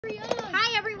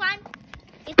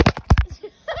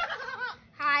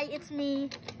Hi, it's me.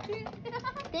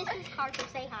 This is Carter.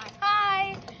 Say hi.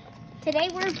 Hi. Today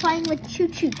we're playing with Choo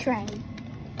Choo Train.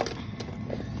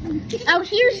 Oh,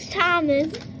 here's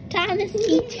Thomas. Thomas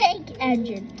the tank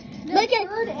engine. Look at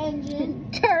third engine.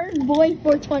 Turd Boy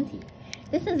 420.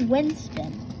 This is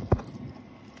Winston.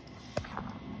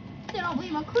 Then I'll be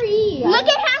McCree. Look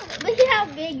at how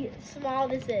big, small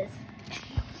this is.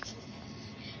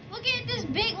 Look at this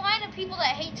big line of people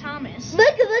that hate Thomas.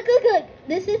 Look.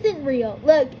 This isn't real.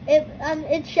 Look,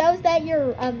 it shows that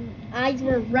your eyes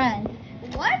were red.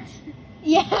 What?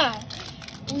 Yeah.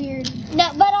 Weird.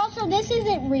 No, but also this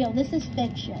isn't real. This is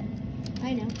fiction.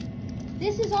 I know.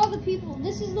 This is all the people.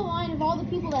 This is the line of all the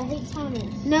people that hate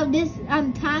Thomas. No, this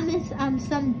Thomas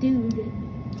some dude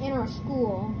In our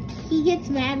school. he gets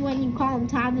mad when you call him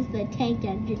Thomas the tank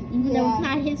engine, even though it's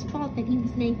not his fault that he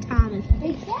was named Thomas.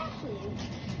 Exactly.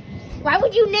 Why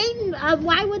would you name?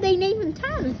 Why would they name him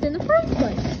Thomas in the first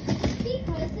place?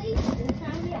 Because they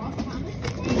found it off Thomas the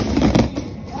Tank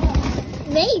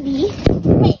Engine. Maybe.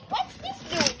 Wait, what's this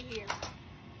doing here?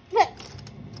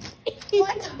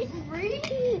 What the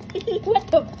freak? What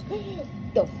the freak?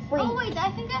 Oh wait, I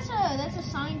think that's a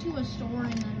sign to a store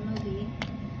in the movie.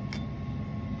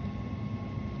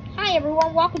 Hi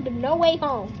everyone, welcome to No Way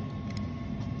Home.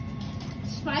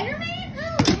 Spider-Man?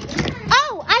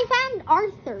 Oh, I found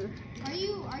Arthur. Are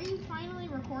you finally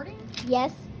recording?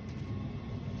 Yes.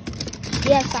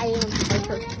 Yes, I am.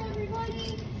 Hurry up,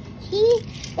 everybody.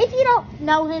 If you don't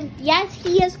know him, yes,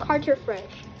 he is Carter Frisch.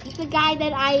 He's the guy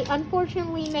that I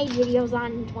unfortunately made videos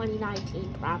on in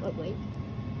 2019, probably.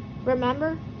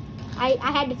 Remember? I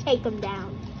had to take him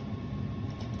down.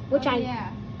 Which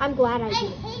yeah. I'm glad I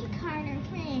did. hate Carter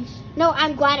Frisch. No,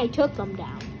 I'm glad I took him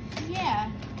down.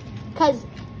 Yeah. Because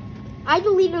I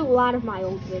deleted a lot of my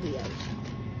old videos.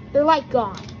 They're like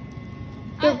gone.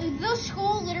 The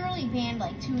school literally banned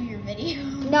like 2 of your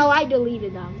videos. No, I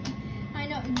deleted them. I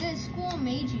know, the school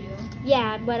made you.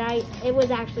 Yeah, but it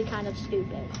was actually kind of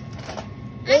stupid.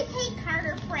 I hate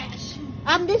Carter Frisch.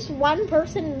 This one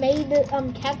person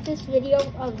kept this video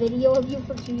of you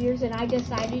for 2 years, and I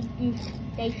decided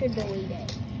they should delete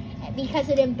it because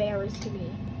it embarrassed me.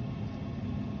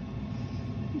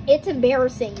 It's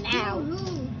embarrassing now.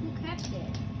 Who kept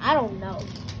it? I don't know,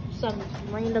 some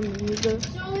random user.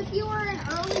 So if you were an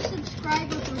early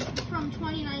subscriber from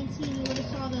 2019, you would have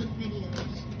saw those videos.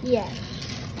 Yeah.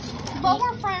 But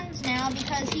we're friends now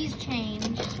because he's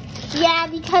changed. Yeah,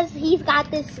 because he's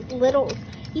got this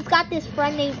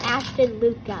friend named Ashton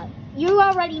Luca. You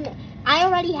already know. I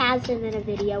already has him in a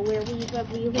video where we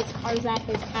review his cars at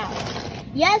his house.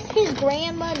 Yes, his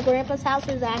grandma and grandpa's house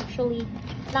is actually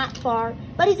not far,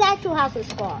 but his actual house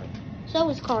is far. So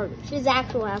is Carter's. His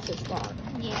actual house is far.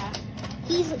 Yeah.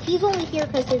 He's only here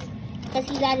because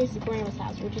he's at his grandma's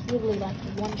house, which is literally like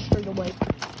one street away.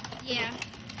 Yeah.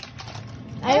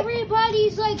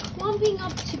 Everybody's like clumping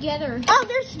up together. Oh,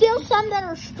 there's still some that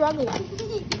are struggling.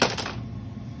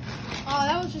 Oh,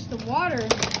 that was just the water.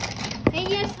 And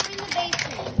yes, we're in the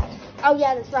basement. Oh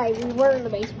yeah, that's right. We were in the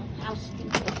basement. How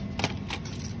stupid.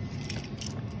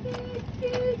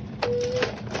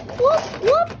 Whoop,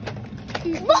 whoop.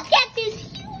 Look at this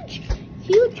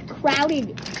huge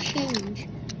crowded change.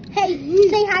 Hey,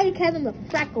 say hi to Kevin the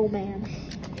Freckle Man.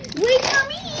 Wait for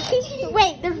me.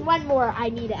 Wait, there's one more I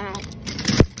need to add.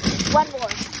 One more.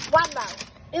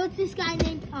 It was this guy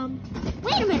named,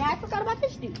 wait a minute, I forgot about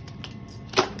this dude.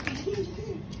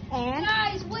 And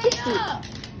guys, wake up.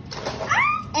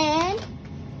 And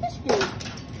this dude.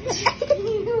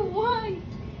 Why?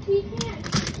 He can't.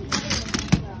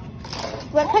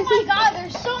 Well, Oh my god,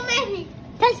 there's so many.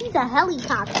 Because he's a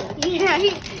helicopter. Yeah,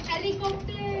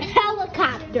 helicopter.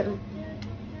 Helicopter.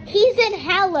 He's in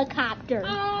helicopter.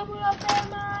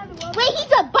 Wait,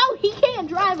 he's a boat. He can't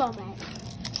drive on that.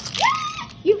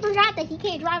 You forgot that he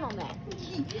can't drive on that.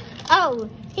 Oh,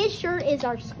 his shirt is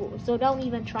our school, so don't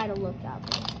even try to look up.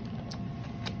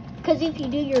 Because if you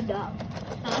do, you're dumb.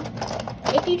 Huh?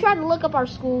 If you try to look up our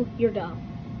school, you're dumb.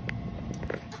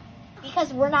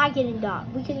 Because we're not getting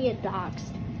doxxed. We can get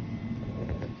doxxed.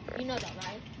 You know that,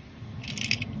 right?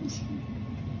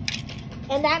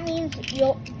 And that means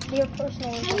your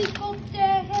personal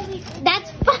Helicopter.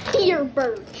 That's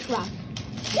Firebird truck.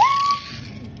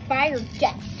 Fire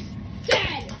jet.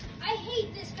 Dad, I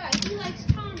hate this guy. He likes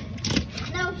Thomas.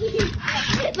 No, he.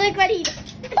 Look what he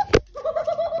does.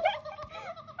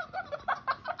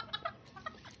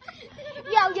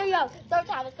 Yo. Throw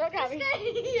Thomas. This guy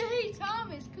hates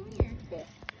Thomas. Come here.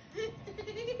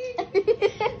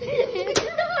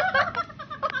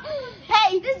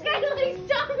 Hey, This guy likes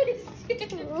Thomas.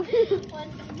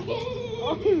 Once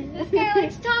again. This guy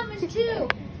likes Thomas too.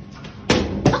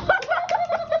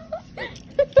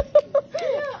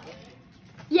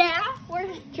 Yeah, we're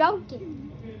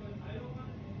joking.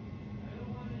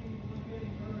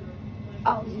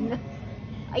 Oh, no.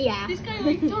 Yeah. This guy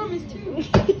likes Thomas too.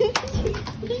 He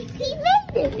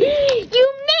made it. You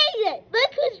made it.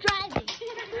 Look who's driving.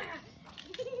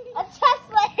 A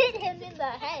Tesla hit him in the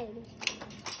head.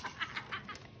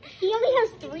 He only has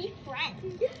 3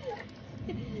 friends.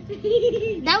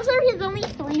 Those are his only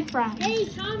 3 friends. Hey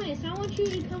Thomas, I want you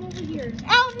to come over here.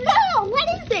 Oh no! What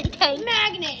is it, Kate?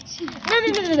 Magnet. No.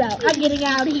 I'm getting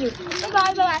out of here.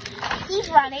 Bye. He's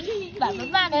running. Bye.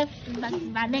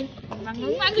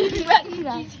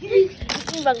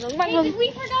 Hey,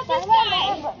 we forgot this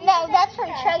guy. No, that's from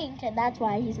Chuggington. That's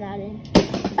why he's not in.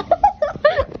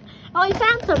 Oh, he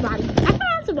found somebody. I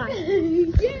found somebody.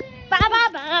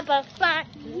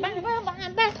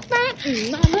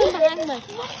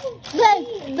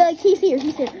 Look, he's here.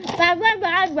 You're stuck. No,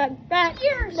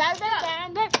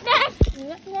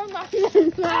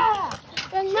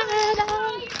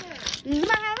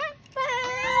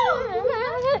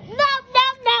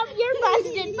 you're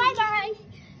busted. Bye.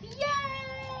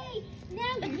 Yay!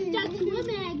 Now you're stuck to a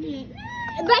magnet.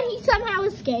 But he somehow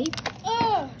escaped.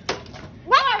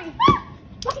 Why?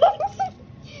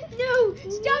 No,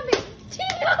 stop it.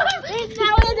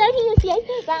 Now and then he escaped.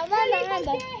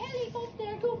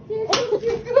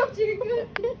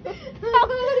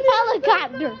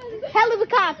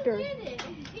 Helicopter.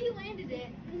 He landed it.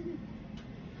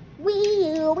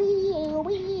 Wee.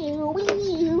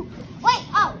 Wait,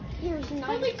 oh, here's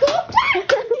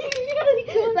Helicopter.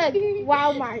 Look,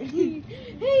 Walmart. Hey,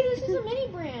 this is a mini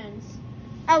brands.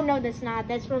 Oh no, that's not.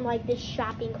 That's from like this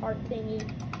shopping cart thingy.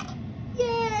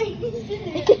 Yay!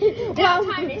 Now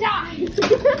time to die.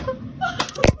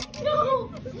 No,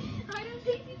 I don't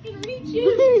think you can reach him.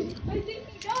 I think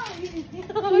he died. He's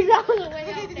all the way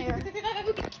out there.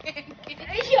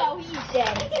 Yo, he's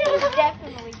dead. He's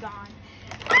definitely gone.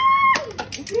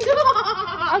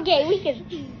 Okay, we can.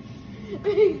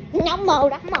 No more.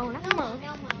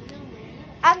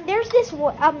 There's this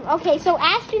one. Okay, so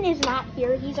Ashton is not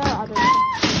here. He's our other.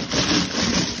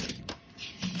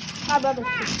 My brother.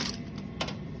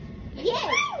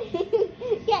 Yeah.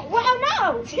 Yeah. Well,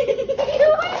 no. What are we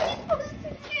supposed to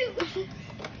do?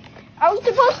 Are we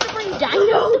supposed to bring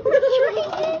dinosaurs?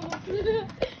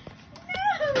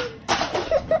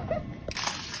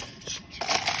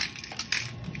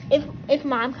 If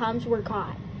Mom comes, we're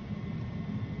caught.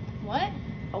 What?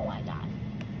 Oh my God.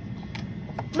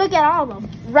 Look at all of them.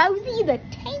 Rosie the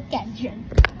tank engine.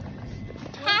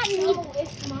 Tiny. Oh,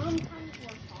 if Mom comes,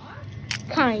 we're caught?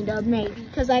 Kind of, maybe.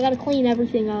 Because I got to clean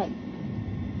everything up.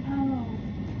 Oh.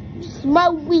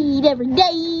 Smoke weed every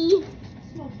day.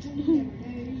 Smoke weed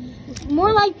every day.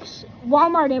 More like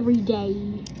Walmart every day.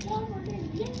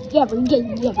 Every day.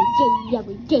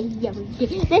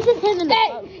 This is him in the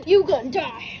boat. You gonna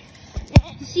die.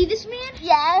 See this man?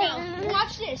 Yeah. Now,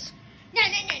 watch this. No.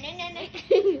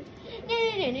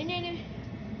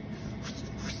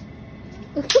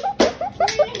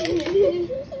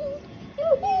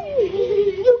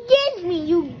 You get me.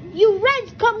 You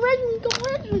come res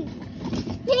me.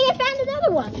 Hey, I found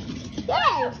another one.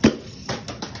 Yeah.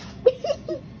 Hey,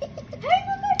 look, I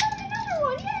found another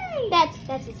one. Yay.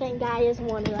 That's the same guy as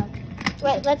one of them.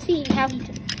 Wait, let's see how he.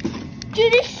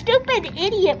 Dude, this stupid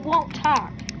idiot won't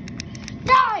talk.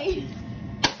 Die.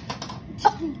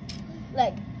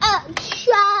 Like,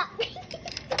 shot.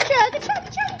 Chug.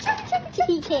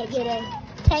 He can't get in.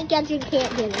 Tank engine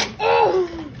can't get in.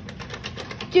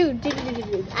 Dude.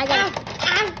 I got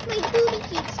my booty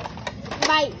keeps.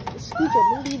 my scooter.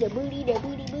 Booty, scooty.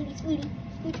 Scooter, booty, scooty.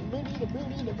 Scooter,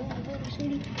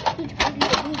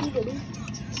 booty.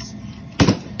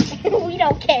 We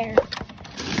don't care.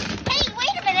 Hey,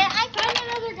 wait a minute. I found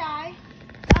another guy.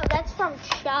 Oh, that's from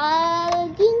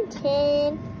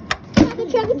Chuggington.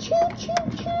 Choo.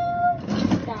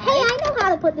 Hey, I know how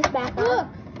to put this back on. Look.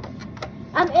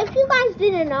 If you guys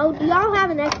didn't know, do y'all have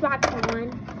an Xbox One?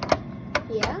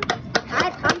 Yeah.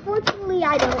 Unfortunately,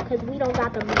 I don't, because we don't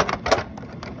got the money.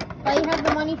 Well, you have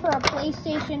the money for a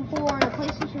PlayStation 4 and a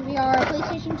PlayStation VR, a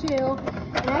PlayStation 2,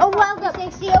 an well, Xbox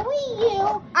 360, a Wii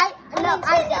U, a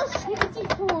Nintendo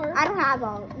 64. I don't have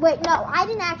all. Wait, no, I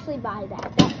didn't actually buy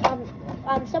that.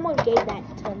 Someone gave that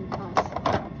to us.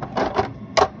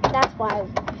 That's why.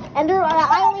 And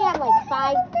I only have like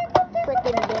 5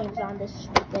 freaking games on this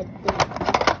stupid thing.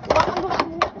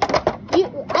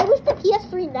 I wish the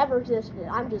PS3 never existed.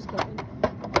 I'm just kidding.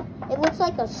 It looks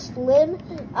like a slim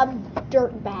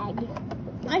dirt bag.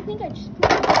 I think I just...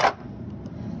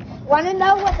 Want to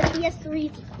know what the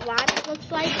PS3's launch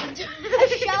looks like? A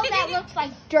shell that looks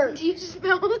like dirt. Do you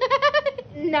smell that?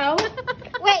 No.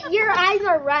 Wait, your eyes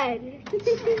are red. Do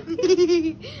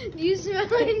you smell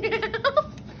it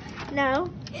now? No.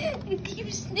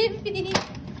 Keep sniffing.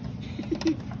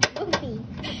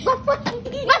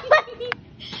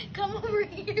 Come over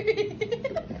here.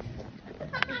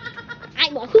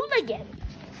 I'm a hooligan.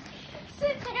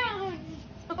 Sit down.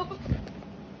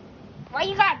 Why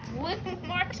you got blue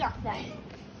marks off that?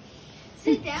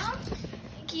 Sit down.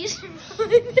 Can you smell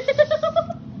it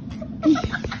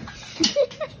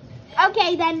now?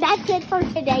 Okay, then that's it for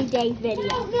today's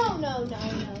video. No.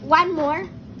 One more.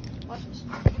 Watch this.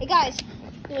 Hey guys,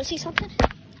 you wanna see something?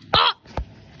 Ah!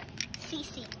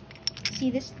 CC.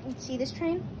 See this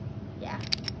train? Yeah.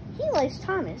 He likes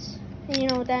Thomas. And you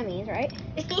know what that means, right?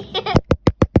 This guy?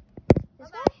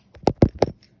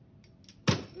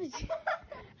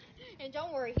 And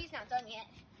don't worry, he's not done yet.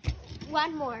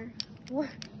 One more.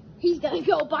 He's gonna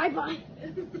go bye-bye.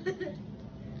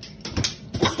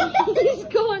 He's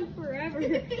gone forever.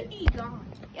 He's gone.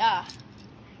 Yeah.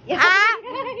 Ah!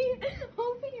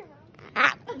 Open your mouth.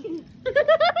 Ah.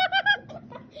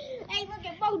 Hey, look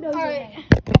at photos. Alright.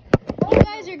 You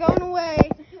guys are going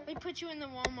away. We put you in the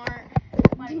Walmart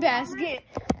basket.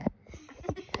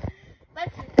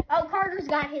 Oh, Carter's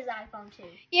got his iPhone too.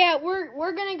 Yeah,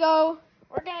 we're gonna go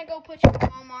put you in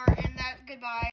Walmart and that goodbye.